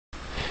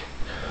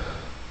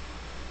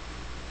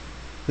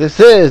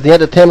This is the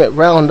Entertainment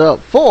Roundup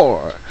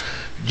for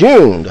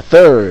June the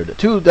 3rd,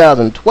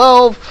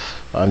 2012.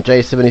 I'm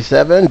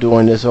J77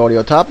 doing this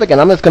audio topic,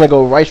 and I'm just going to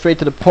go right straight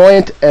to the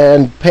point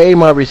and pay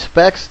my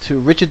respects to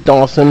Richard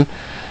Dawson.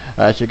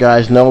 As you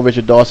guys know,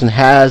 Richard Dawson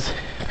has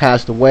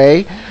passed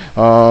away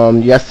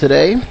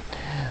yesterday.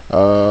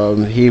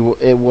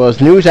 It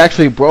was news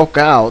actually broke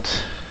out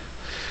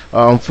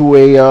through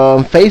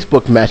a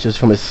Facebook message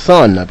from his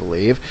son, I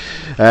believe,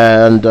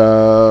 and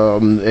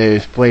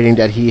explaining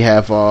that he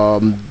have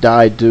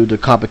died due to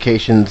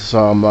complications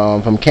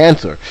from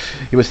cancer.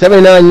 He was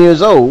 79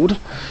 years old,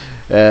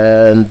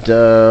 and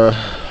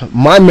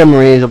my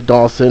memories of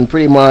Dawson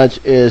pretty much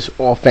is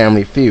all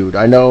Family Feud.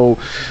 I know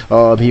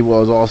he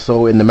was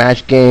also in the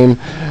Match Game.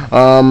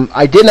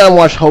 I did not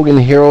watch Hogan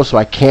Hero, so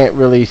I can't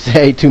really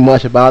say too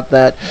much about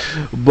that.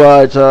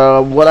 But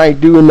what I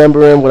do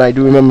remember him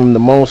the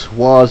most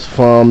was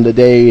from the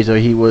days where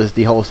he was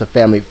the host of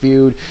Family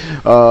Feud.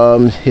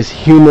 His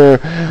humor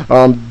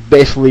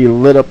basically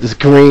lit up the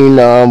screen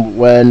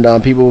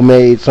when people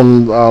made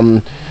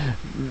some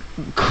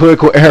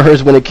critical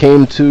errors when it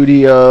came to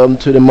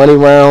the money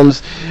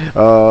rounds.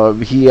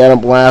 He ended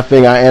up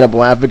laughing. I ended up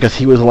laughing because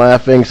he was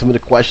laughing. Some of the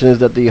questions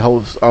that the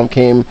host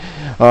came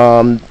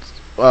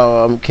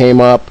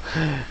up.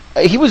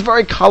 He was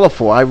very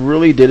colorful. I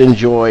really did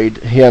enjoy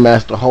him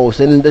as the host,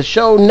 and the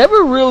show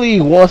never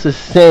really was the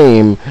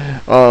same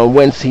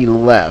once he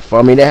left.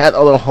 I mean, they had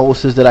other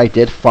hosts that I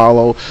did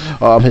follow.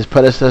 His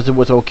predecessor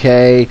was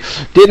okay.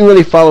 Didn't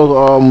really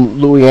follow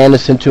Louis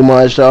Anderson too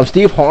much.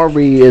 Steve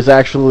Harvey is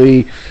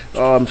actually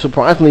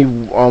surprisingly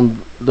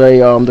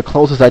the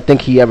closest I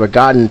think he ever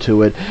gotten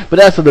to it, but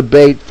that's a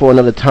debate for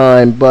another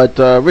time. But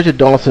Richard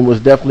Dawson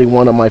was definitely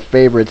one of my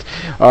favorites.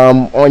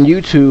 On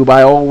YouTube,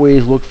 I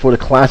always look for the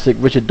classic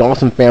Richard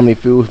Dawson Family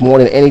Feuds more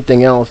than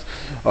anything else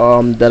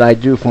that I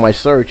do for my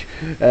search,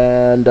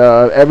 and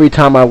every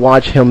time I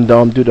watch him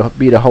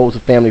be the host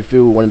of Family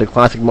Feud, one of the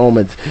classic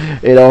moments,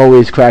 it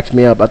always cracks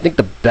me up. I think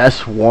the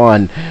best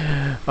one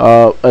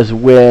is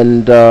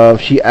when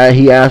he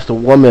asked a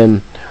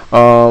woman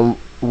at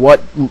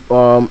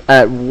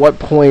what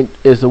point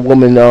is the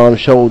woman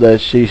show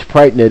that she's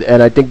pregnant,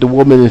 and I think the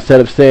woman,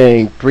 instead of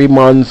saying 3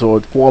 months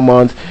or 4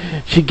 months,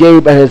 she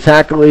gave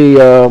exactly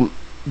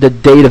the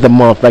date of the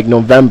month, like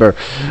November,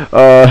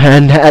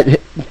 and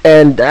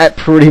that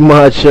pretty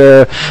much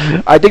I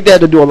think they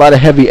had to do a lot of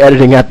heavy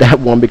editing at that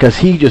one, because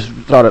he just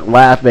started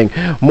laughing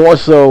more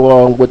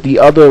so with the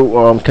other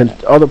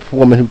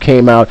woman who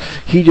came out.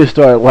 He just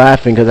started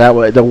laughing because that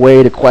was the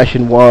way the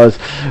question was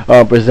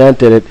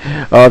presented,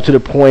 to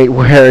the point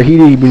where he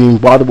didn't even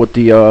bother with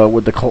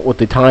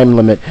the time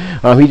limit.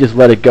 He just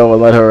let it go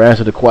and let her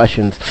answer the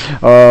questions.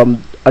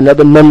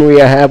 Another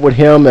memory I have with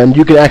him, and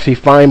you can actually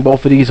find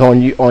both of these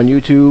on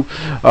YouTube,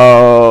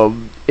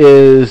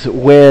 is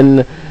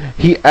when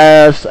he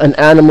asked an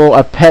animal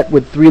a pet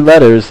with 3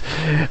 letters,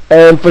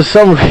 and for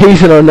some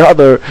reason or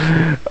another,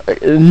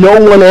 no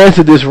one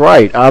answered this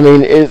right. I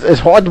mean,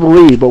 it's hard to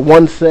believe, but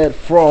one said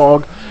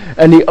frog,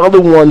 and the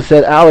other one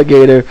said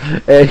alligator,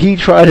 and he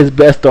tried his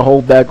best to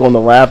hold back on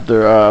the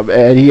laughter,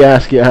 and he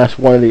asked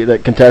one of the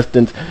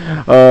contestants,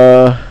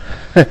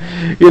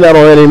 you're not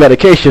on any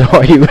medication,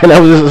 are you? And I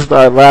was just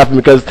started laughing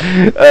because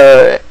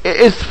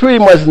it's pretty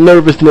much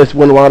nervousness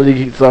when a lot of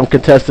these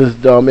contestants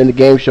in the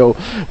game show,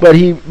 but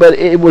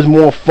it was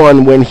more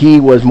fun when he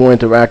was more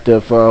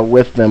interactive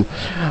with them.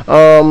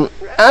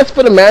 As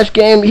for the Match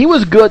Game, he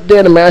was good there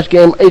in the Match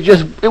Game.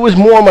 It was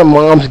more my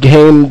mom's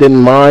game than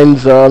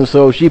mine's,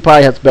 so she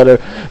probably has better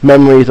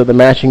memories of the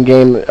matching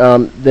game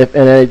than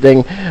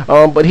anything.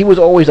 But he was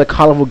always a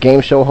colorful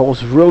game show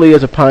host, really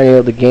is a pioneer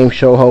of the game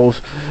show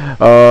host.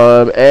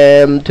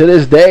 And to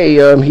this day,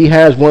 he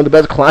has one of the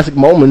best classic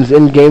moments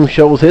in game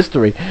shows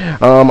history.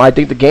 I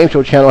think the Game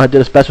Show Channel had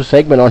did a special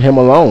segment on him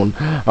alone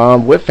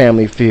with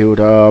Family Feud.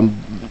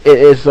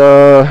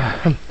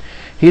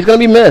 He's gonna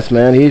be missed,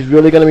 man. He's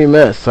really gonna be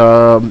missed.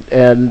 My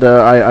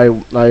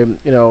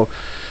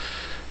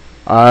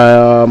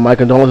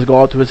condolences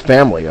go out to his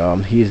family.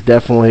 He's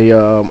definitely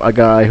a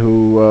guy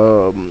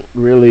who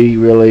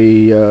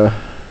really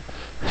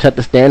set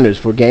the standards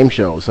for game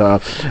shows.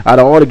 Out of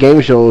all the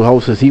game show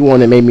hosts, he one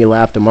that made me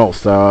laugh the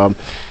most.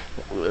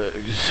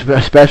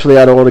 Especially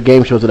out of all the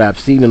game shows that I've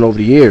seen over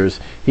the years,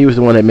 he was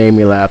the one that made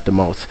me laugh the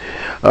most.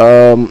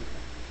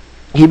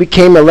 He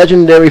became a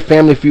legendary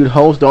Family Feud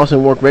host.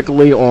 Dawson worked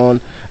regularly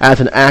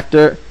as an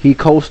actor. He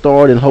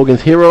co-starred in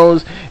Hogan's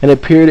Heroes and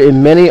appeared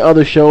in many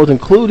other shows,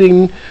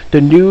 including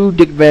the new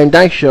Dick Van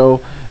Dyke Show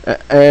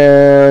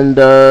and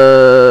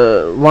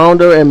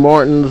Rounder and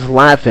Martin's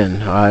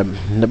Laugh-In.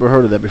 I've never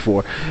heard of that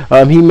before.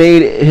 He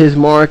made his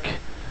mark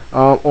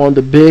on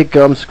the big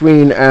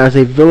screen as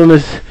a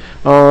villainous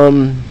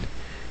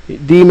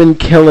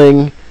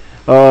demon-killing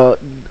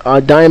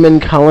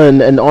Diamond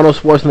Cullen and Arnold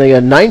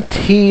Schwarzenegger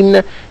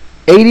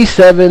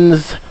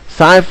 1987's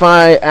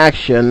sci-fi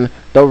action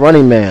The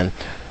Running Man.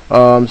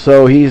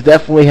 So he's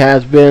definitely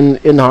has been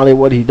in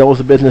Hollywood. He knows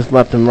the business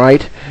left and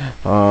right,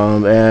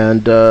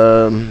 and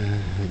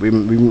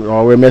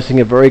we're missing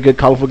a very good,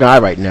 colorful guy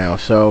right now.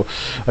 So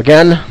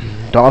again,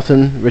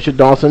 Richard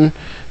Dawson,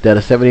 dead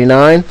at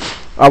 79.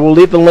 I will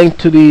leave the link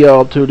to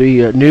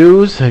the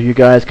news. You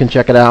guys can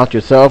check it out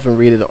yourself and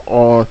read it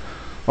on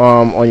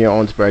your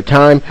own spare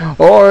time,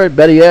 or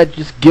better yet,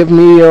 just give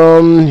me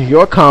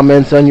your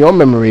comments and your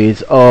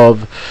memories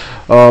of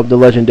the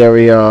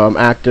legendary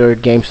actor,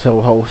 game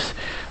show host,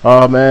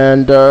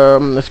 and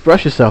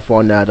express yourself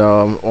on that,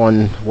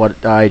 on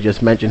what I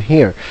just mentioned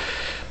here.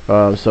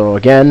 So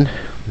again,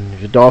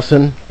 Richard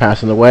Dawson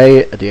passing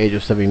away at the age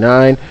of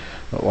 79.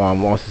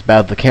 Lost his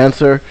battle to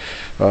cancer,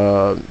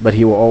 but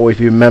he will always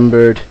be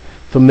remembered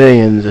for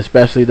millions,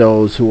 especially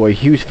those who are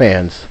huge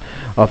fans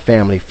of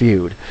Family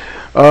Feud.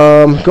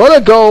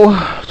 Gonna go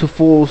to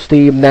full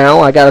steam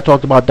now. I gotta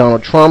talk about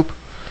Donald Trump.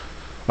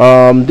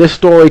 This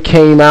story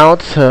came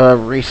out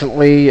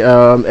recently,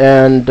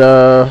 and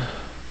I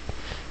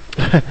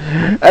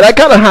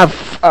kind of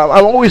have,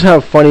 I always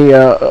have funny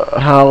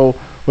how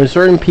when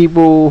certain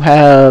people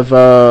have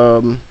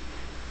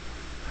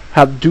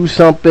do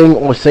something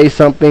or say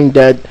something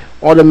that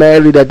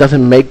automatically that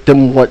doesn't make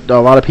them what a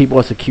lot of people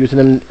are accusing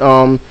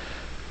him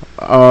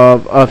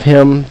of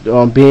him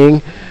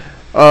being.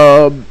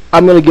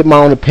 I'm going to give my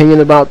own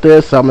opinion about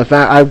this. In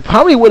fact, I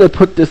probably would have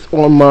put this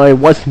on my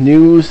What's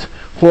News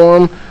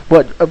forum,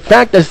 but the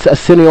fact that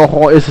Arsenio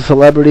Hall is a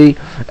celebrity,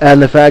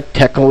 and the fact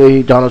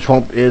technically Donald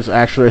Trump is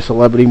actually a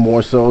celebrity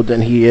more so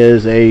than he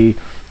is in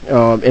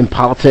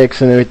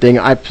politics and everything,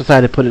 I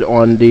decided to put it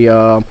on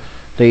the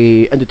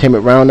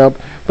entertainment roundup.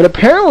 But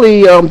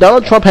apparently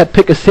Donald Trump had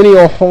picked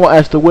Arsenio Hall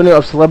as the winner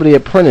of Celebrity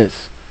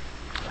Apprentice,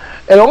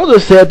 and also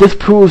said this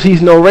proves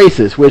he's no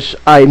racist, which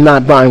I'm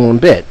not buying one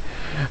bit.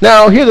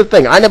 Now here's the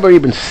thing, I never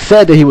even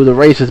said that he was a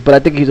racist, but I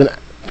think he's a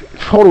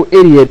total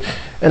idiot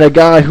and a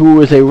guy who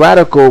is a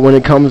radical when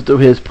it comes to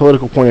his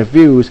political point of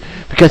views,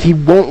 because he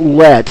won't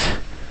let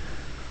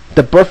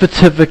the birth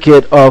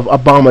certificate of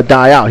Obama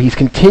die out. He's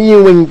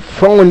continuing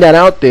throwing that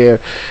out there,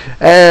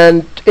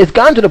 and it's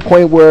gotten to the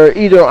point where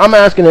either I'm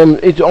asking him,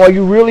 are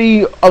you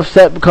really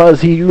upset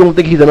because you don't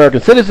think he's an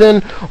American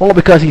citizen, or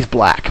because he's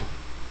black?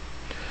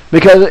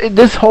 Because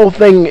this whole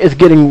thing is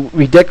getting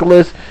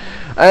ridiculous,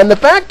 and the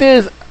fact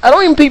is, I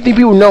don't even think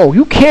people know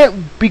you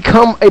can't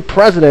become a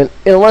president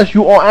unless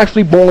you are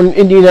actually born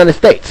in the United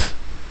States,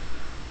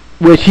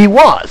 which he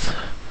was.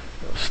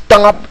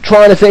 Stop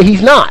trying to say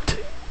he's not.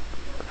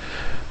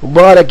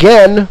 But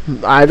again,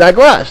 I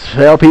digress.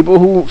 There are people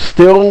who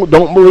still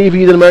don't believe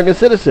he's an American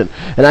citizen,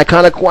 and I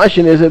kind of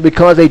question: is it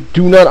because they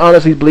do not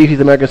honestly believe he's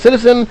an American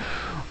citizen,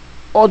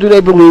 or do they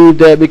believe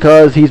that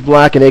because he's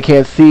black and they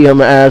can't see him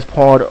as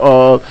part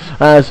of,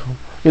 as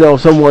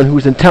someone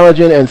who's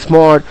intelligent and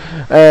smart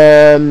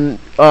and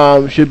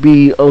should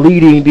be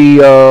leading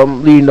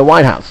the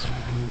White House?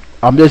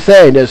 I'm just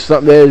saying, there's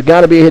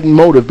got to be a hidden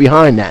motive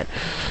behind that.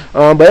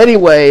 But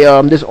anyway,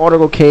 this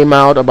article came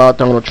out about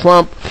Donald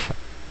Trump,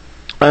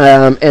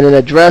 and an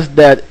address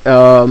that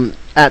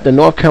at the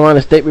North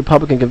Carolina State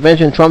Republican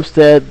Convention, Trump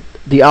said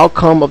the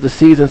outcome of the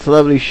season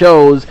celebrity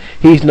shows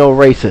he's no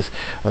racist.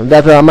 I'm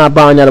not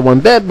buying that at one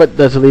bit, but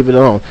let's leave it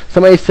alone.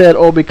 Somebody said,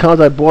 oh,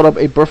 because I brought up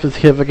a birth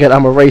certificate,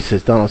 I'm a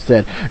racist, Donald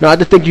said. No, I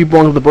just think you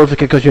brought up the birth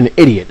certificate because you're an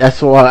idiot.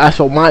 That's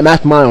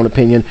my own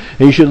opinion,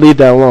 and you should leave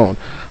that alone.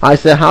 I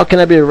said, how can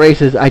I be a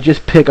racist? I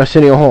just pick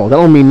Arsenio Hall. That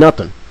don't mean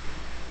nothing.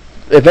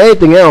 If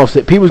anything else,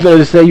 people's going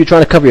to say you're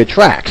trying to cover your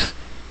tracks.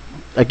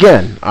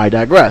 Again, I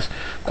digress.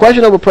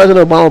 Question over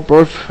President Obama's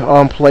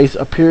birthplace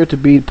appeared to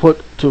be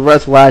put to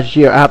rest last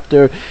year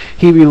after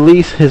he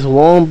released his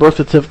long birth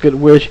certificate,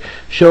 which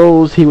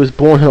shows he was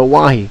born in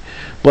Hawaii.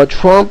 But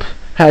Trump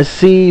has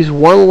seized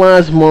one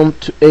last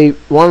month to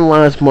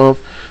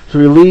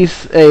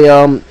release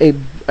a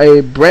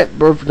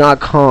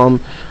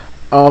BrentBirth.com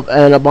of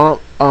an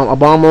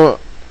Obama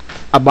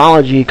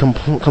apology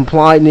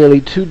complied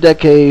nearly 2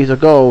 decades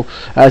ago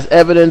as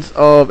evidence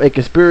of a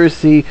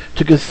conspiracy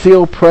to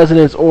conceal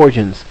president's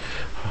origins.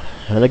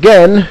 And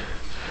again,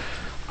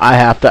 I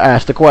have to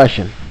ask the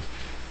question: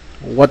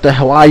 what the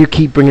hell? Why you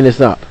keep bringing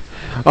this up?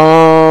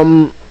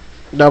 The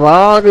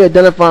biography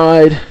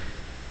identified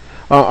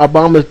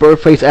Obama's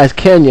birthplace as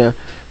Kenya.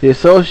 The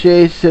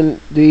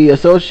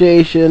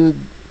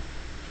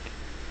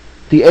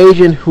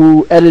agent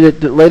who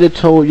edited it later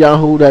told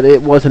Yahoo that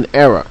it was an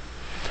error.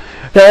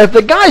 Now, if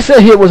the guy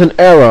said here was an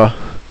error,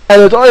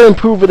 and it's already been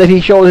proven that he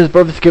showed his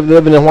birth certificate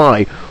living in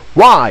Hawaii,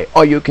 why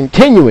are you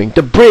continuing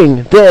to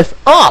bring this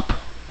up?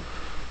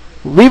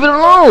 Leave it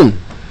alone.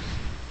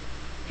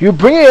 You're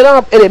bringing it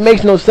up, and it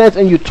makes no sense,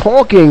 and you're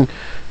talking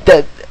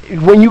that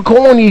when you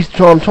go on these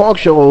talk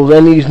shows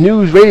and these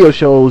news radio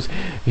shows,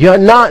 you're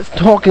not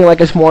talking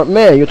like a smart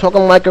man. You're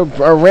talking like a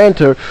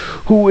ranter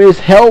who is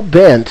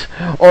hell-bent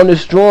on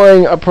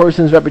destroying a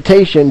person's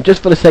reputation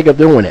just for the sake of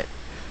doing it.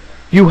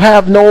 You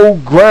have no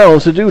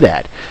grounds to do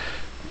that.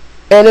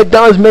 And it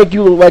does make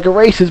you look like a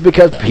racist,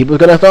 because people are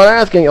going to start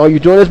asking, are you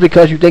doing this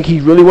because you think he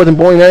really wasn't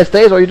born in the United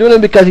States, or are you doing it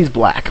because he's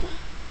black?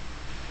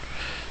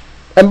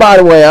 And by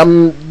the way,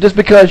 just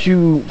because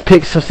you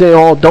pick Arsenio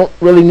Hall don't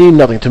really mean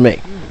nothing to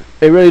me.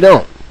 It really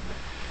don't.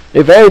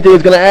 If anything,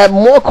 it's going to add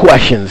more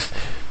questions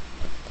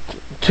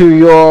to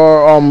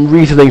your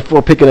reasoning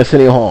for picking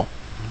Arsenio Hall.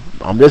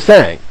 I'm just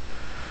saying.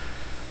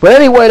 But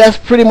anyway, that's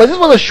pretty much. This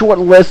was a short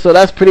list, so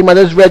that's pretty much.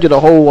 I just read you the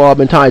whole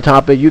entire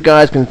topic. You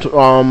guys can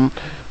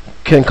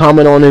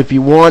comment on it if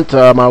you want.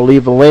 I'll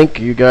leave a link.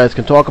 You guys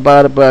can talk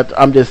about it. But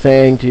I'm just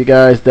saying to you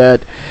guys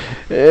that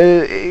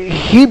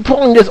he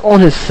pulling this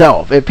on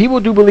himself. If people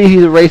do believe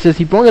he's a racist,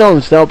 he pulling it on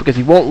himself because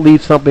he won't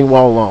leave something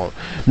well alone.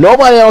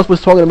 Nobody else was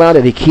talking about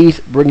it. He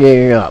keeps bringing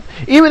it up.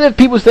 Even if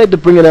people said to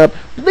bring it up,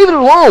 leave it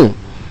alone.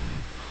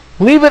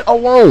 Leave it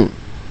alone.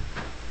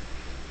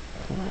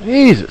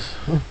 Jesus.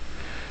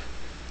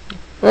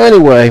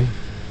 Anyway,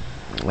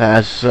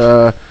 as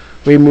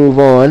we move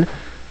on,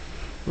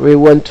 we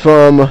went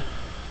from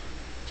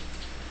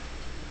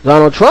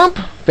Donald Trump,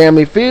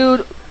 Family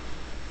Feud.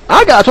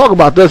 I gotta talk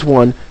about this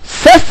one,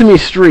 Sesame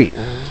Street.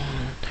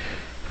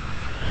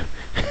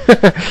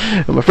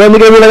 My friend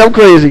look at me like I'm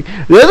crazy.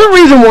 There's a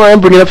reason why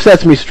I'm bringing up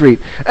Sesame Street,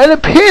 and it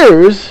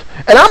appears,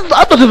 and I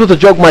thought this was a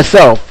joke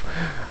myself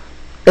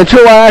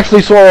until I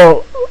actually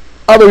saw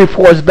other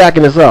reports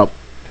backing this up.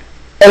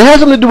 And it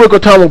has something to do with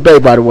Guantanamo Bay,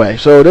 by the way.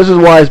 So this is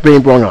why it's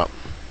being brought up.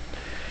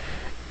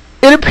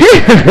 It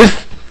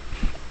appears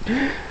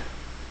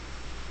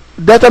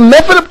that the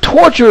method of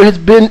torture has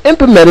been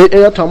implemented in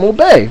Guantanamo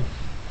Bay.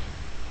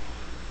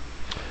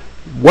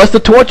 What's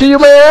the torture, you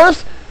may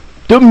ask?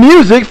 The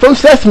music from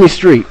Sesame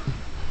Street.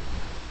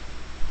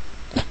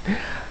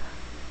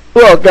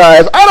 Look,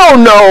 guys, I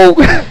don't know.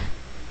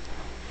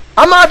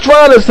 I'm not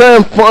trying to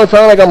sound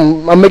like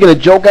I'm making a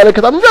joke at it,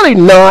 because I'm really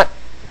not.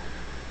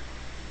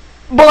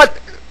 But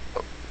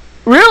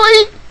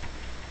really?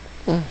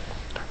 Now,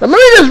 let me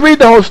just read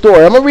the whole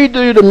story. I'm going to read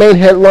you the main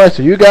headline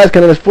so you guys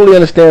can fully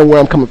understand where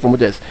I'm coming from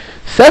with this.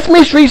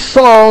 Sesame Street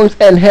songs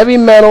and heavy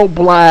metal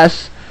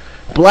blasted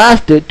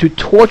to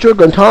torture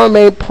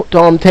Guantanamo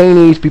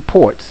detainees,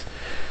 reports.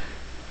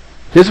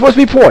 This was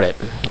reported.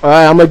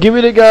 I'm going to give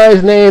you the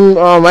guy's name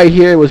right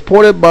here. It was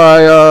reported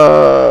by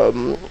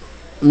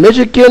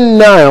Michigan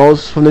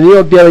Niles from the New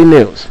York Daily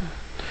News.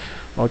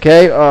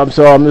 Okay,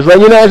 so I'm just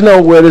letting you guys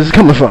know where this is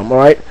coming from,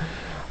 alright?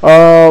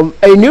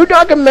 A new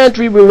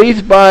documentary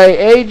released by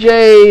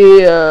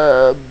A.J.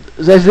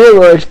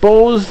 Zazira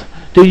exposed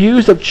the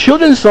use of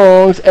children's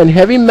songs and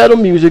heavy metal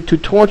music to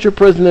torture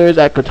prisoners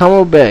at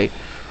Guantanamo Bay,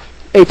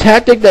 a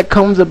tactic that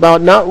comes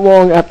about not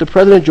long after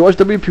President George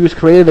W. Bush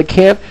created a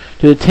camp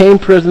to detain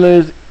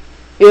prisoners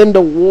in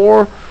the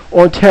war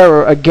on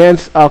terror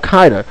against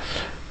Al-Qaeda.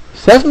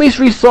 Sesame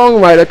Street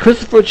songwriter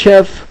Christopher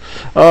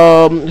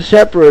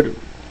Shepard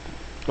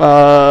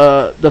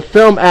the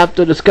film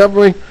after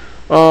discovering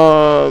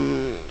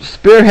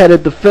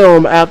spearheaded the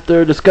film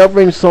after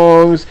discovering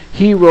songs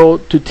he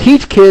wrote to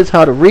teach kids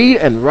how to read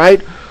and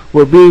write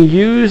were being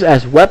used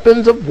as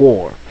weapons of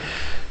war.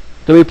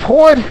 The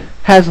report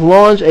has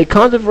launched a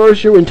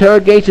controversial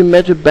interrogation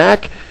measure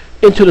back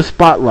into the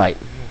spotlight.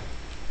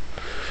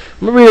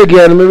 Let me read it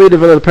again. Let me read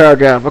another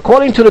paragraph.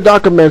 According to the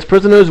documents,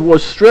 prisoners were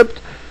strapped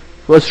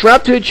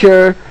to a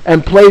chair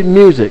and played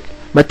music.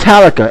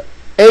 Metallica,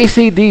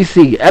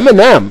 AC/DC,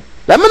 Eminem.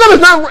 Eminem is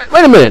not.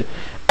 Wait a minute.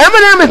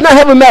 Eminem is not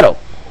heavy metal.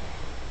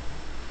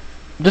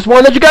 Just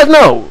want to let you guys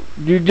know.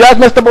 You guys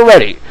messed up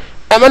already.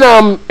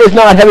 Eminem is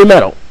not heavy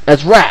metal.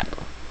 That's rap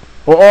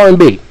or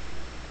R&B.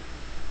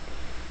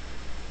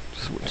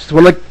 Just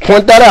want to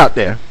point that out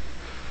there.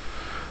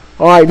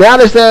 All right. Now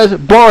this says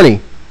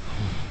Barney.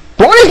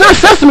 Barney's not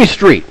Sesame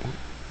Street.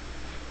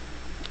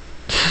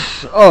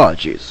 Oh,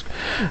 jeez.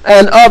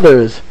 And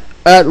others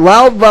at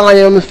loud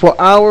volumes for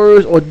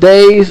hours or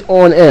days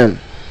on end.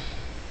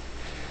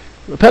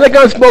 The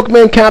Pentagon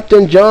spokesman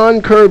Captain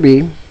John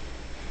Kirby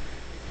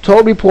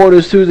told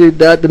reporters Tuesday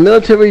that the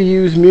military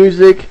used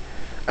music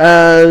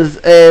as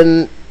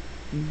an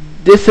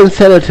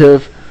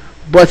disincentive,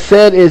 but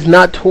said it's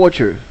not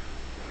torture.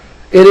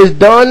 It is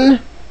done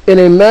in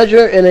a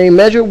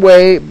measured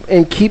way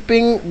in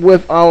keeping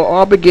with our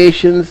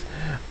obligations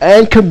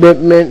and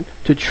commitment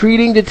to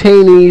treating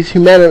detainees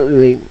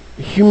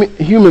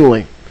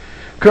humanly.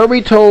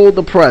 Kirby told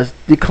the press,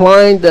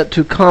 declined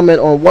to comment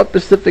on what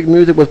specific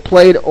music was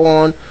played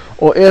on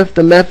or if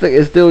the method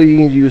is still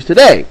being used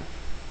today.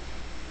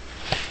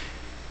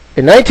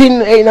 In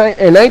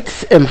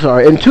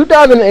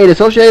 2008,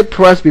 Associated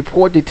Press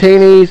report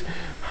detained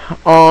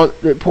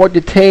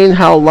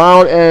how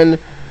loud and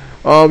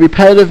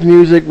repetitive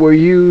music were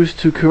used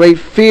to create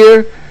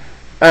fear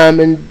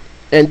and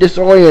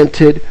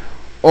disoriented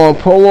on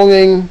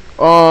prolonging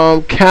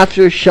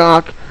capture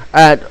shock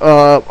at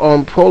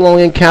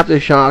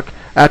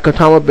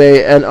Guantanamo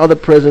Bay and other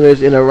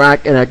prisoners in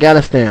Iraq and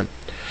Afghanistan.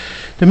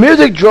 The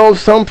music drove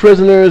some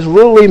prisoners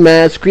literally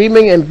mad,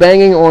 screaming and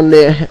banging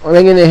their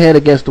head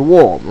against the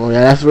wall. Oh,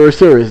 yeah, that's very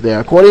serious there.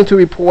 According to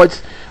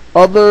reports,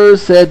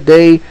 others said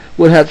they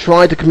would have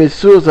tried to commit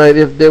suicide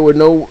if there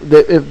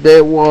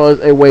was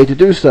a way to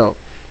do so.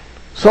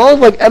 Songs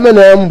like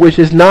Eminem, which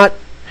is not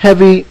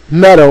heavy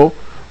metal,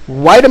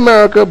 White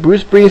America,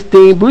 Bruce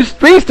Springsteen. Bruce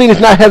Springsteen is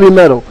not heavy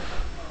metal.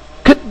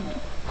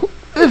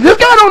 This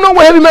guy don't know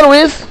what heavy metal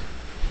is.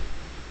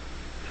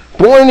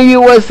 Born in the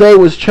USA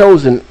was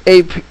chosen.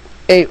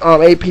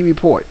 AP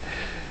report.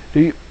 Do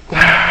you?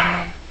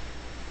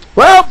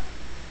 Well,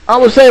 I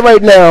would say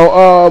right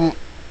now,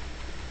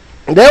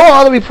 there were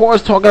other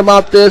reports talking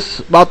about this,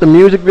 about the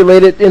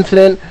music-related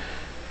incident.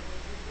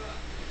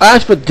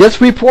 As for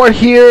this report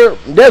here,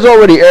 there's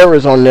already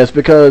errors on this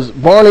because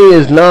Barney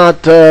is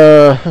not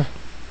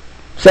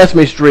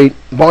Sesame Street.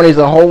 Barney's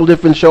a whole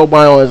different show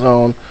by on his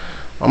own.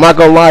 I'm not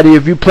gonna lie to you.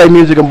 If you play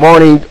music of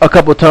Barney a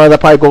couple of times, I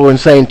probably go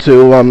insane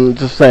too. I'm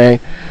just saying.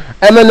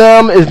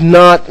 Eminem is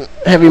not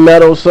heavy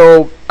metal,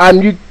 so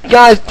you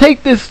guys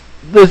take this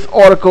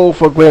article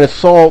for a grain of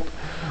salt.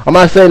 I'm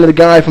not saying that the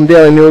guy from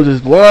Daily News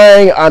is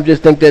lying. I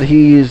just think that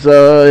his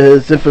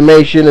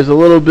information is a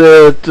little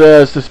bit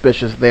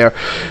suspicious there.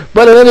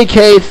 But in any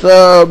case,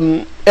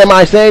 am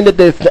I saying that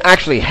it's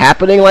actually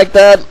happening like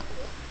that?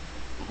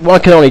 One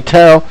can only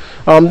tell.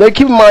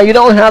 Keep in mind, you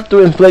don't have to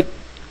inflict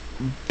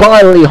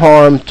bodily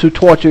harm to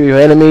torture your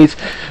enemies.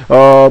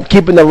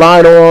 Keeping the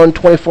light on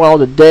 24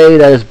 hours a day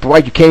that is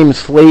bright, you can't even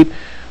sleep.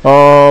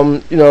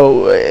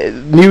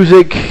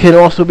 Music can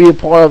also be a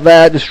part of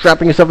that. Just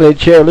strapping yourself in a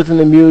chair, listening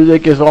to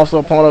music is also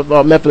a part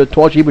of method of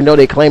torture, even though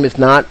they claim it's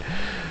not.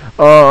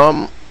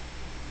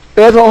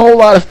 There's a whole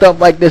lot of stuff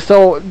like this.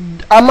 So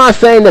I'm not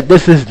saying that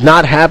this is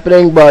not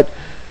happening, but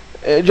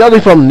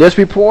judging from this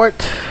report,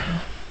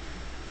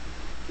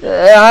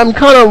 I'm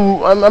kind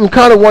of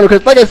wondering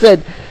because, like I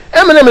said,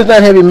 Eminem is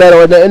not heavy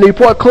metal, and the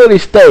report clearly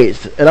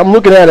states, and I'm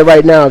looking at it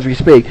right now as we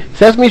speak,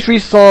 Sesame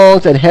Street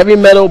songs and heavy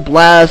metal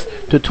blast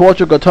to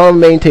torture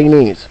Guantanamo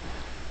detainees.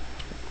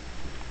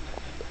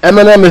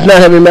 Eminem is not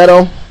heavy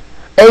metal.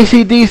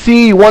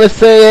 AC/DC, you want to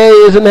say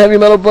isn't a heavy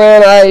metal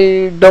brand?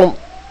 I don't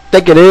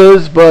think it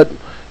is, but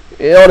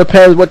it all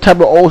depends what type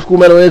of old school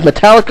metal it is.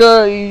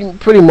 Metallica,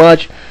 pretty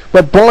much,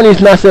 but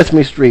Barney's not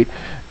Sesame Street.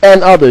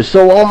 And others.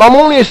 So I'm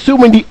only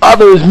assuming the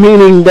others,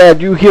 meaning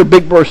that you hear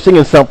Big Bird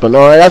singing something.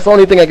 All right, that's the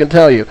only thing I can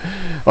tell you.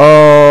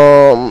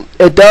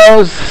 It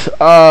does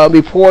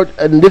report,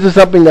 and this is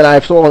something that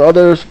I saw on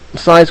other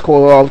sites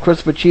called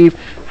Christopher Chief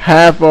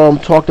have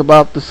talked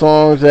about the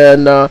songs,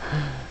 and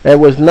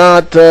was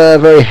not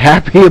very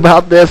happy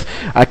about this.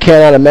 I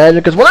cannot imagine,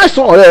 because when I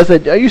saw this, I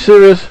said, "Are you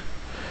serious?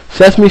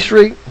 Sesame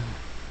Street?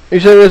 Are you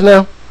serious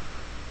now?"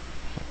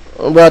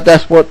 But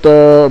that's what.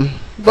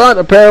 But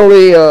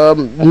apparently,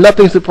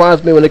 nothing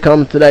surprised me when it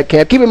comes to that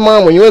camp. Keep in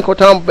mind, when you're in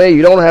Guantanamo Bay,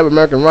 you don't have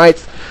American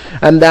rights,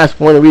 and that's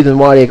one of the reasons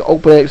why they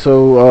open it.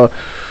 So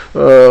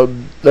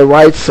the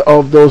rights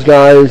of those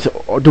guys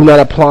do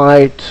not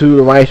apply to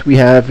the rights we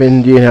have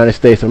in the United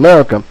States of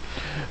America.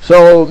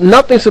 So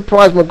nothing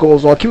surprising what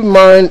goes on. Keep in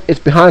mind, it's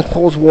behind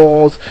closed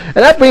walls.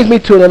 And that brings me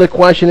to another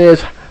question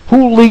is,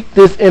 who leaked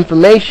this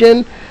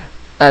information?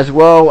 As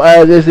well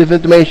as if this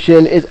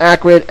information is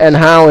accurate, and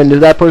how, and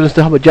does that person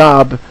still have a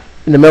job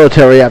in the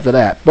military after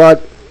that?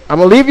 But I'm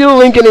gonna leave you the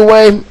link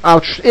anyway.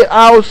 I'll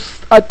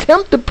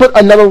attempt to put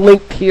another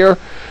link here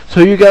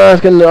so you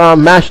guys can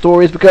match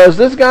stories, because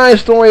this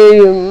guy's story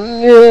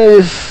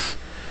is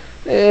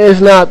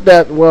not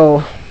that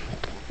well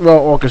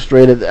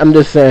orchestrated. I'm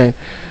just saying.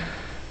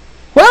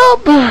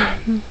 Well,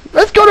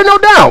 let's go to No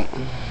Doubt.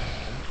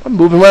 I'm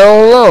moving right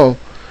on along.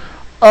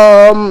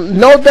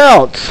 No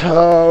Doubt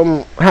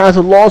has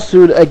a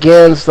lawsuit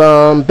against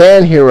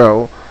Band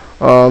Hero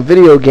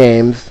video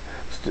game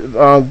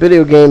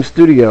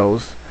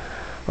studios,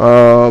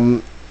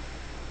 and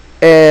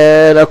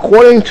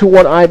according to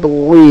what I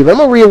believe, I'm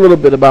gonna read a little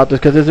bit about this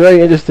because it's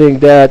very interesting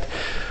that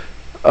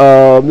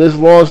this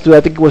lawsuit, I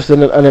think, was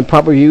an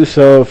improper use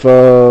of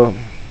their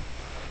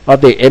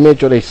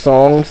image or their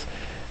songs,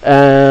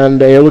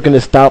 and they're looking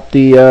to stop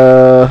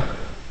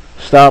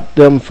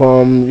them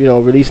from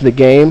releasing the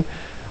game.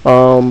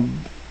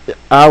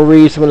 I'll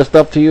read some of the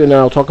stuff to you and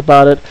I'll talk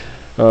about it.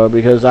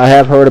 Because I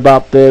have heard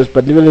about this,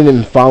 but really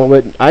didn't follow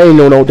it. I didn't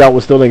know No Doubt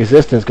was still in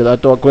existence because I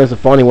thought Gwen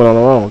Stefani went on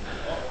her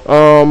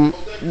own.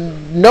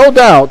 No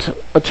Doubt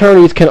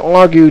attorneys can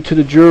argue to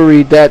the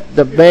jury that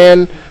the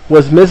band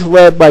was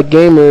misled by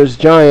gamers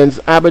giants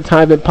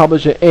Advertisement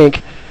Publisher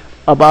Inc.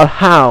 about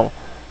how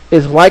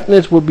its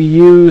likeness would be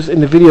used in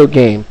the video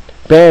game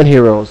Band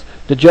Heroes.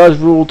 The judge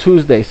ruled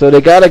Tuesday, so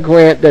they got a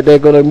grant that they're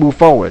going to move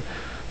forward.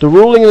 The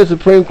ruling of the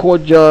Supreme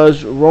Court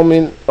Judge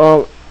Romania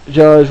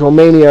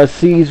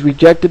Sees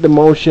rejected the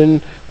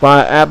motion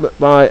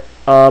by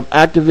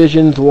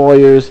Activision's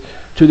lawyers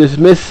to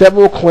dismiss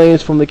several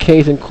claims from the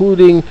case,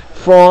 including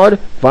fraud,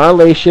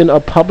 violation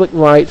of public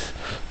rights,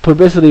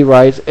 publicity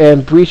rights,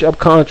 and breach of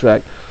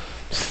contract.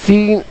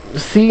 Scene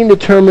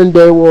determined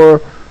they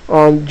were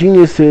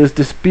geniuses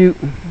dispute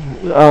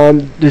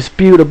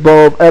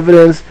above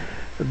evidence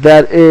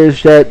that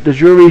the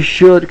jury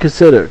should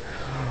consider.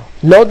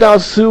 No Doubt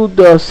sued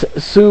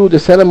the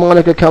Santa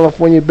Monica,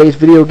 California-based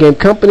video game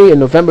company in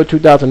November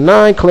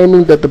 2009,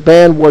 claiming that the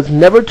band was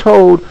never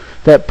told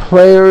that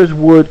players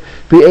would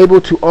be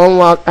able to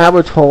unlock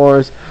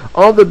avatars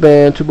of the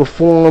band to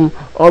perform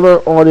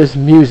other artists'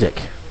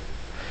 music.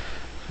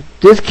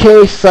 This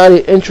case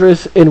cited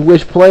interest in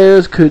which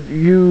players could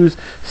use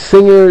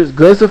singers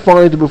Gwen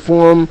Stefani to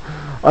perform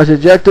a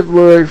subjective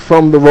lyric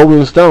from the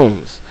Rolling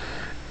Stones.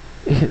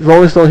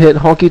 Rolling Stone hit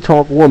Honky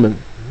Tonk Woman.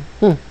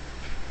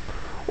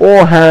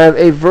 Or have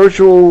a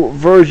virtual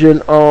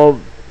version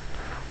of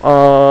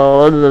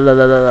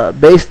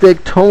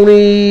Basic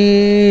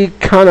Tony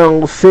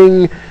Connell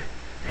sing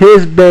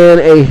his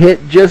band a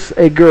hit Just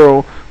a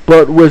Girl,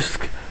 but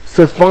with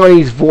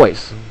Stefani's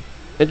voice.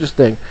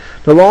 Interesting.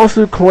 The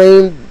lawsuit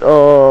claimed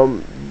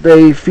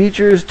the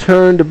features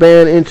turned the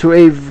band into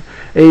a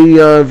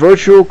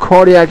virtual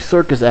cardiac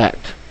circus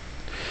act.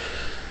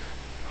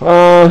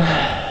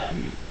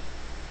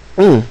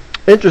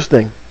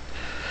 Interesting.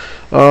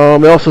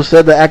 They also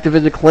said that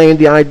Activision claimed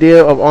the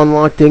idea of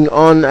unlocking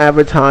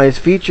unadvertised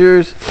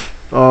features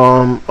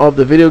of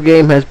the video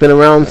game has been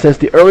around since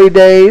the early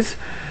days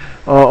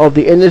of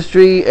the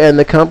industry, and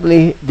the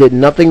company did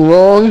nothing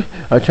wrong.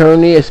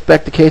 Attorney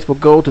expect the case will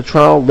go to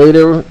trial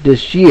later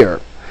this year.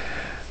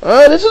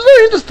 This is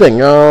very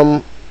interesting.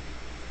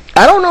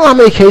 I don't know how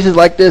many cases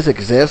like this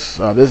exist.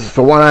 This is,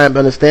 for what I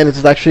understand, this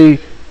is actually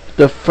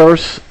the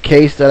first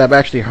case that I've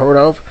actually heard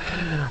of.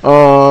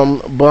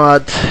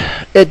 But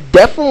it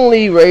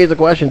definitely raised the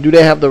question: do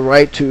they have the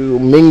right to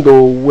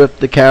mingle with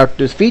the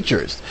character's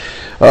features?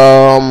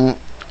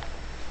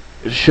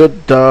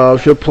 Should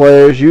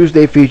players use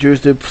their features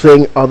to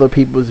sing other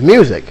people's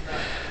music?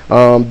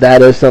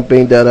 That is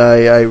something that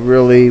I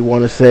really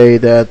want to say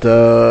that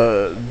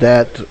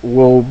that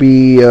will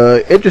be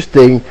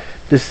interesting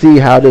to see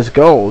how this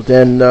goes.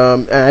 And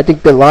I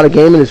think that a lot of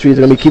game industries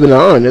are going to be keeping an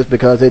eye on this,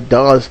 because it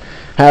does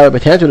have a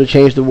potential to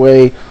change the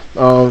way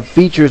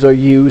features are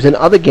used in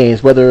other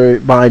games, whether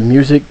by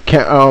music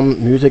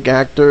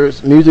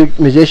actors,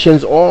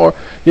 musicians, or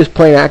just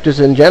plain actors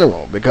in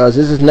general. Because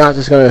this is not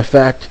just going to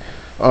affect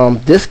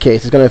this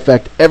case; it's going to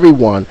affect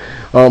everyone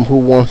who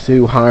wants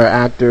to hire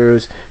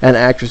actors and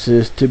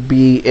actresses to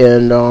be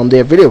in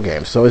their video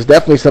games. So it's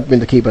definitely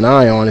something to keep an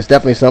eye on. It's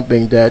definitely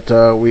something that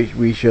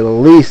we should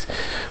at least,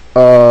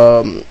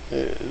 for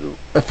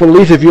at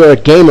least if you're a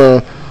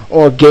gamer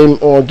or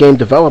game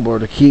developer,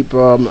 to keep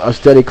a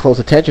steady close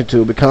attention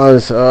to,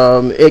 because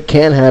it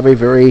can have a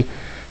very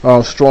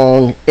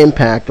strong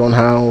impact on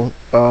how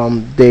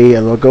they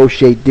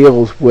negotiate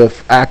deals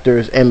with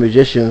actors and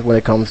musicians when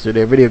it comes to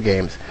their video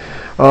games.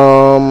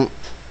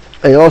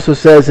 It also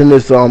says in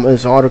this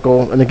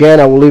article, and again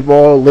I will leave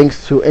all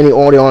links to any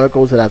audio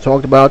articles that I've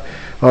talked about.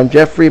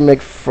 Jeffrey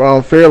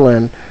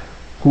McFarland,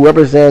 who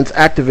represents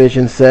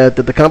Activision, said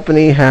that the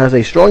company has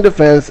a strong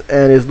defense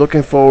and is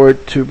looking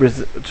forward to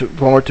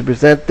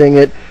presenting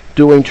it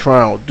during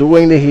trial.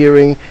 During the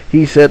hearing,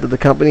 he said that the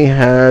company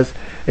has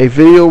a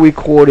video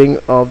recording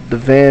of the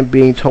van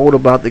being told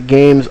about the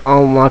game's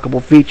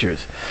unlockable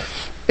features.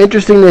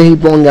 Interesting that he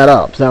brought that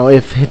up. Now,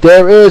 if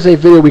there is a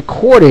video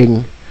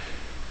recording,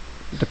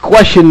 the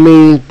question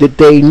means that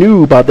they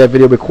knew about that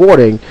video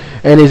recording,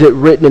 and is it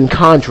written in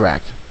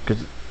contract?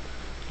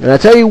 And I'll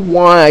tell you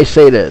why I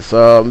say this.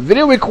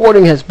 Video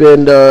recording has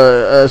been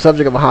a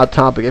subject of a hot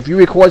topic. If you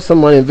record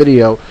someone in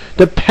video,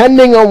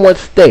 depending on what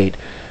state,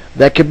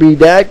 that could be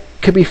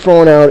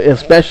thrown out,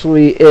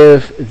 especially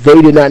if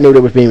they did not know that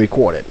it was being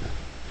recorded.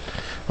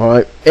 All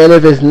right, and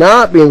if it's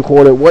not being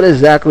recorded, what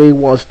exactly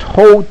was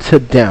told to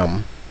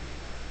them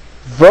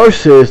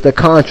versus the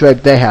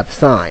contract they have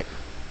signed?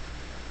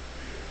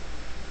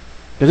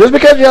 Just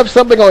because you have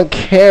something on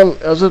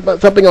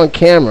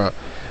camera,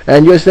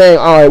 and you're saying,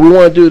 all right, we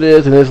want to do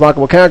this, and there's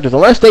lockable characters,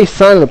 unless they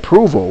sign an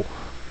approval,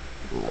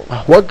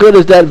 what good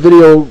is that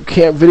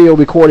video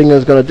recording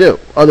is going to do,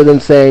 other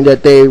than saying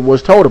that they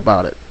was told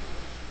about it?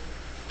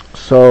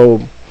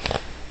 So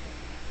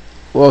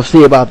we'll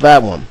see about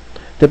that one.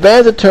 The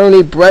band's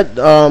attorney, Brett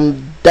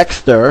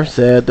Dexter,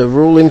 said the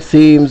ruling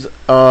seems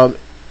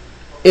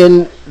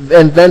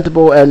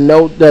inventable, and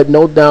note that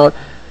No Doubt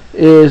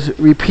have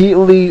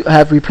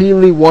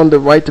repeatedly won the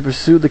right to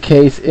pursue the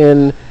case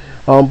in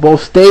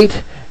both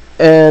state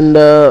and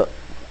I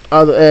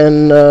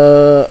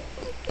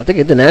think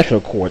international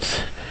courts,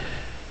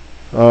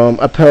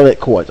 appellate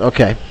courts.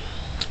 Okay.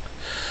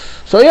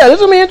 So yeah, this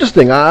is gonna be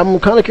interesting. I'm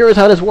kind of curious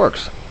how this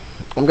works.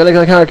 I'm kind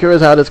of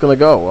curious how this is gonna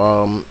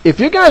go. If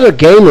you guys are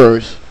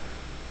gamers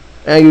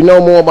and you know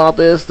more about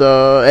this,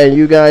 and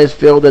you guys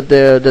feel that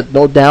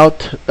No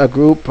Doubt, a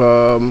group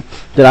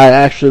that I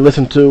actually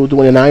listened to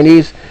during the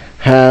 '90s,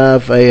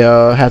 has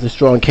a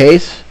strong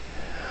case.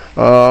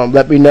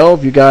 Let me know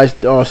if you guys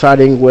are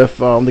siding with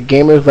the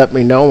gamers. Let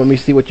me know. Let me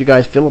see what you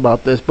guys feel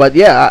about this. But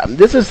yeah,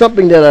 this is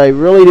something that I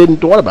really didn't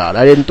thought about.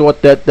 I didn't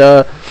thought that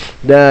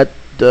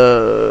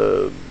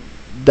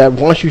that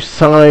once you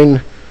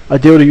sign a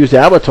deal to use the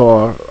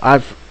avatar,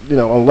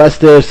 unless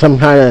there's some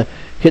kind of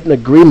hidden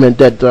agreement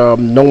that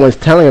no one's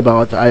telling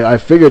about, I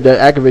figured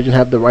that Activision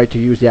have the right to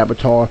use the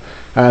avatar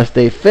as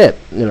they fit,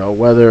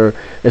 whether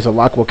it's a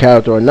lockable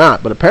character or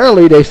not. But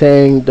apparently they're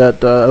saying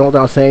that, No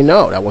Doubt saying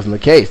no, that wasn't the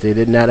case. They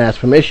did not ask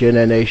permission,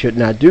 and they should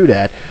not do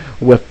that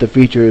with the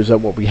features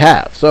of what we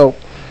have. So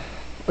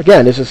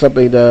again, this is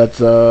something that's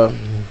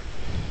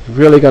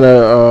really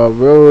gonna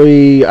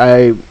really,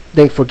 I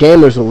think for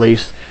gamers at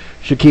least,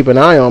 should keep an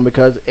eye on,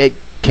 because it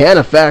can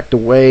affect the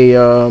way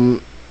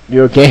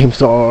your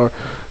games are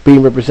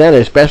being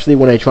represented, especially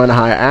when they're trying to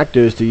hire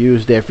actors to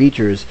use their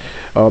features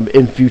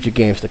in future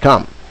games to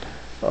come.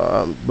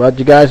 But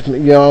you guys,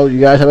 you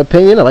guys have an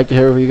opinion. I'd like to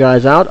hear you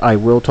guys out. I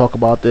will talk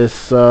about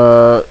this.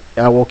 I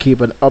will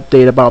keep an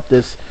update about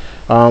this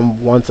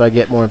once I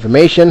get more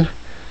information,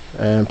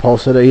 and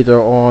post it either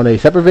on a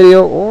separate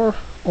video or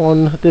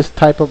on this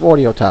type of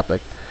audio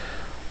topic.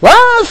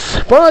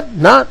 Last but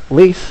not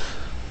least,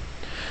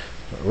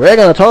 we're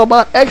going to talk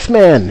about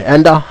X-Men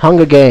and the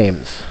Hunger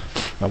Games.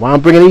 Now, why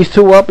I'm bringing these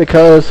two up,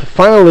 because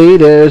finally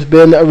there's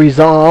been a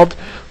resolve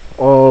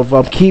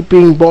of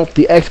keeping both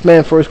the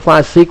X-Men First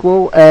Class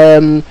sequel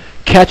and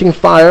Catching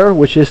Fire,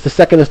 which is the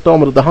second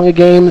installment of the Hunger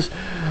Games,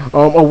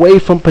 away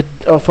from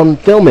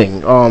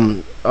filming,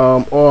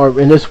 or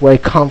in this way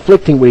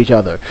conflicting with each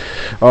other.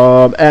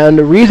 And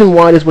the reason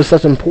why this was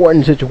such an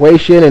important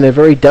situation and a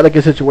very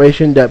delicate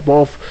situation that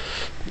both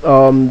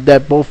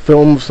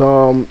films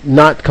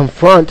not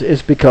confront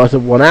is because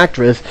of one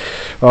actress,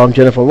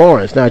 Jennifer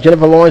Lawrence. Now,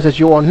 Jennifer Lawrence, as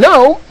you all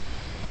know,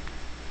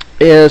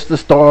 is the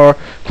star,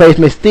 plays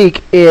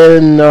Mystique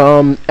in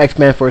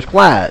X-Men First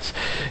Class.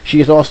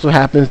 She also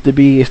happens to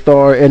be a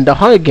star in the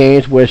Hunger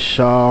Games, which,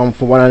 from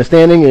what I'm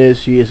understanding,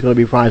 is she is going to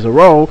be reprising the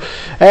role,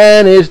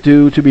 and is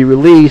due to be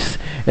released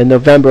in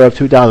November of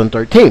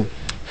 2013.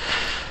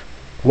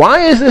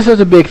 Why is this such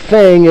a big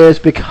thing? Is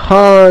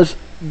because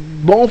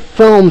both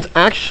films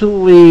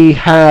actually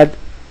had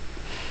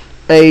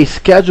a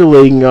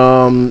scheduling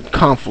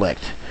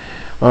conflict.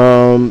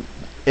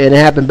 And it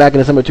happened back in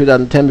December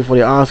 2010 before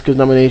the Oscars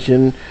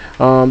nomination.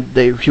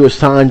 She was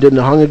signed in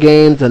the Hunger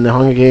Games, and the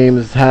Hunger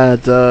Games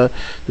had the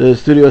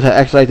studios had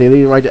exercised their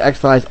legal right to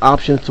exercise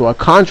options to a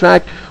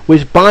contract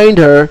which bind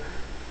her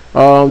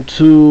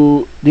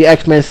to the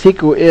X-Men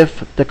sequel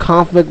if the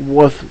conflict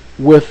was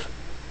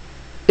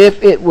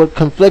if it would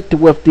conflict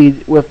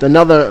with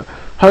another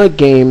Hunger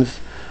Games,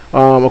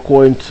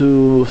 according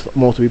to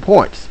most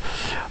reports.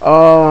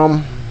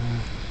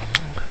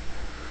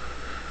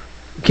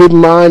 Keep in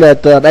mind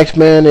that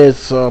X-Men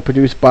is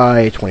produced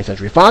by 20th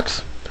Century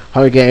Fox.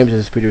 Hunger Games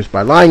is produced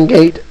by Lion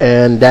Gate,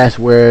 and that's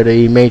where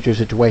the major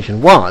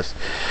situation was.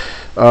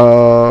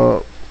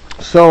 So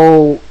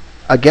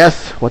I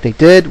guess what they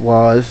did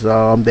was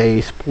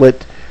they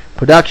split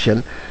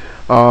production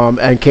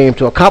and came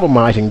to a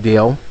compromising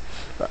deal.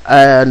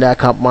 And that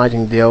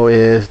compromising deal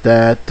is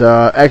that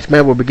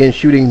X-Men will begin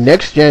shooting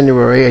next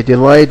January, a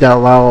delay that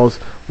allows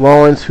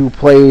Lawrence, who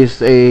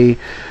plays a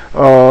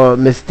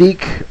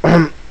Mystique,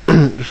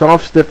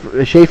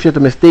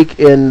 shapeshifter Mystique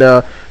in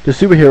the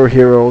Superhero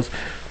Heroes,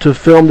 to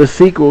film the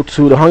sequel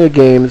to the Hunger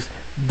Games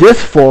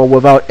this fall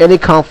without any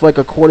conflict,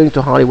 according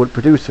to Hollywood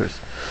producers.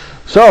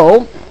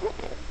 So,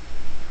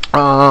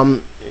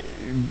 the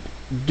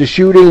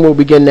shooting will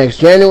begin next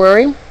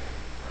January.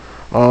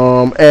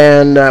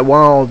 And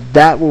while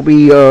that will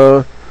be,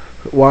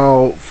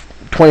 while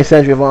 20th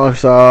Century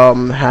Fox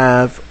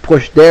have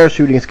pushed their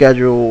shooting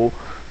schedule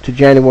to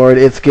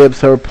January, it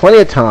gives her plenty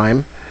of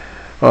time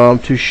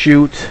to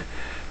shoot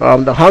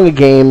the Hunger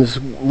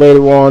Games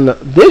later on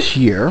this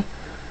year,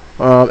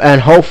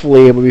 and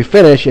hopefully it will be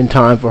finished in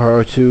time for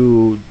her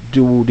to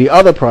do the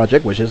other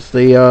project, which is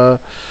the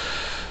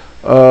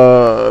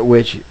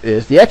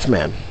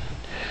X-Men.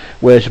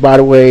 Which, by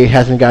the way,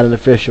 hasn't got an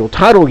official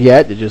title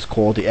yet. It's just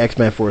called the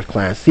X-Men First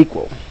Class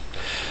sequel.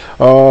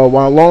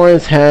 While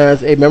Lawrence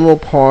has a memorable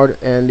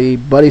part in the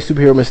buddy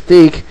superhero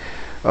Mystique,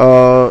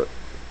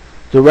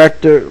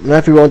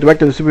 Matthew Vaughn,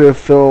 director of the superhero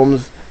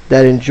films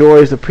that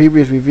enjoys the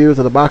previous reviews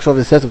of the box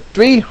office success of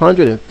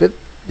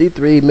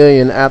 $353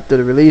 million after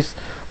the release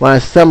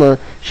last summer,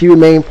 she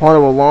remained part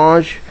of a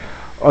large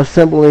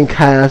assembling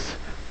cast,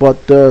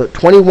 but the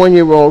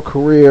 21-year-old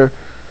career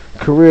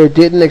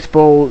didn't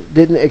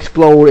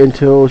explode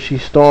until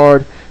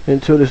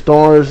the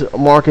star's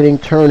marketing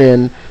turned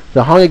in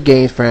the Hunger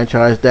Games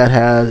franchise that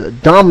has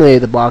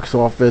dominated the box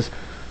office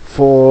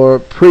for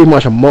pretty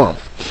much a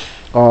month.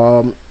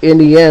 In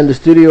the end, the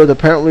studios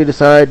apparently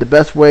decided the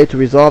best way to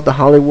resolve the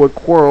Hollywood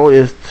quarrel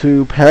is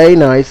to play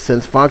nice,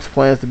 since Fox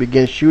plans to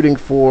begin shooting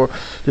for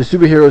the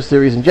superhero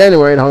series in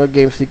January. The Hunger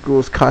Games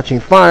sequel's Catching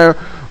Fire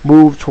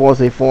moved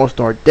towards a fall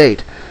start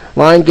date.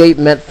 Liongate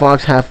met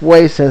Fox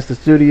halfway, since the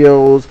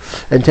studios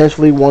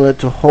intentionally wanted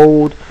to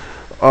hold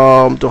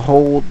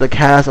the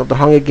cast of the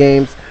Hunger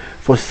Games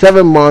for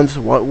 7 months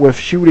with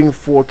shooting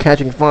for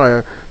Catching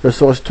Fire, the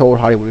source told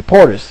Hollywood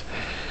Reporters.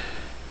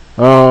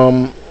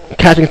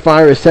 Catching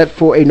Fire is set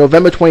for a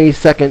November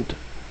 22nd,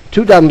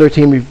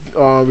 2013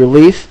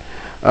 release,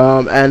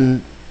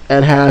 and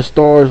has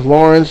stars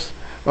Lawrence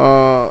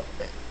and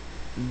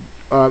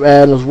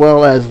as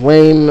well as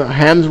Liam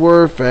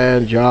Hemsworth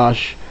and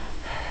Josh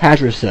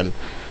Hutcherson,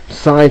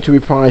 signed to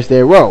reprise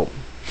their role.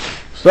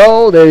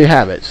 So there you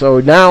have it.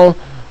 So now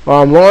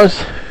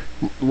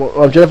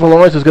Jennifer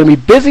Lawrence is going to be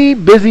busy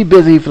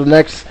for the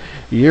next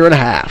year and a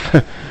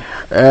half.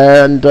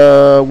 And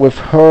with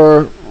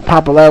her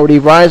popularity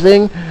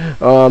rising,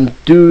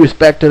 do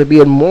expect her to be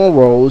in more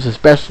roles,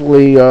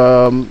 especially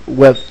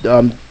with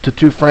the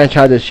two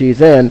franchises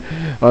she's in.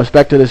 I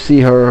expect her to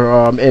see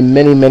her in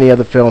many, many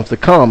other films to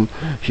come.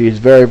 She's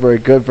very, very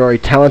good, very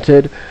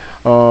talented,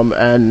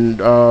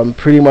 and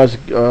pretty much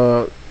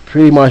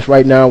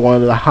right now one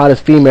of the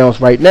hottest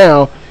females right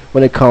now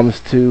when it comes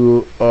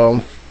to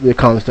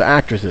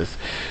actresses.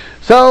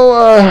 So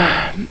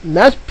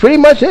that's pretty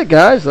much it,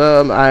 guys.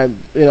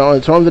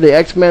 In terms of the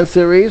X-Men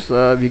series,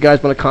 if you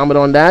guys want to comment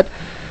on that,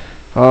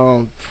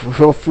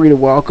 feel free to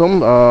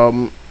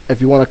welcome. If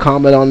you want to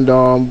comment on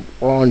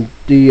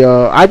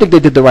the, I think they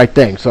did the right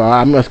thing. So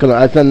I'm just gonna.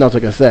 That's nothing else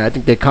I can say. I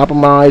think they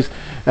compromised,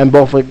 and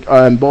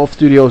both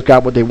studios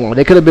got what they wanted.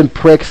 They could have been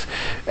pricks,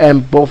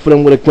 and both of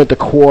them would have went to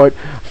court,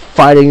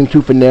 fighting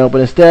tooth and nail.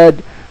 But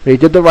instead, they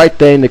did the right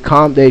thing. They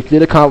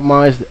did a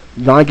compromise.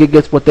 Lionsgate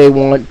gets what they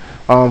want.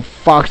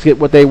 Fox get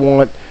what they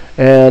want,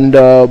 and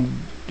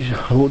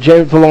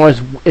Jennifer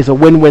Lawrence is a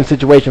win-win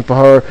situation for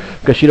her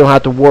because she don't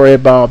have to worry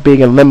about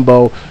being in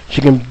limbo. She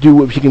can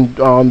do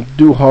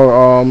her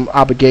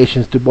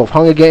obligations to both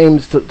Hunger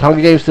Games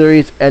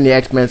series and the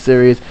X-Men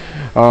series.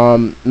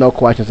 No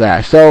questions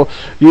asked. So,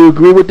 you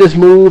agree with this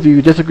move?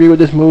 You disagree with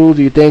this move?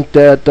 Do you think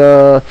that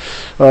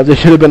there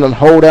should have been a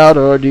holdout,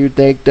 or do you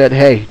think that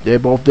hey, they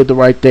both did the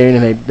right thing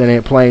and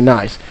they're playing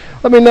nice?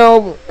 Let me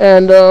know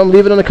and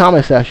leave it in the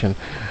comment section.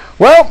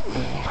 Well,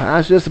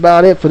 that's just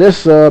about it for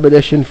this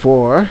edition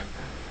for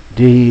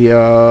the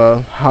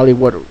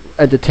Hollywood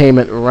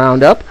Entertainment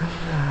Roundup.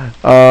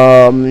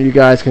 You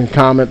guys can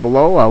comment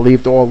below. I'll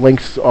leave all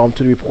links to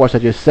the reports I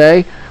just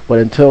say. But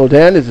until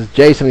then, this is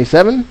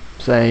J77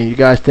 saying you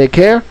guys take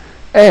care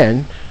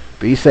and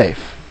be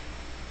safe.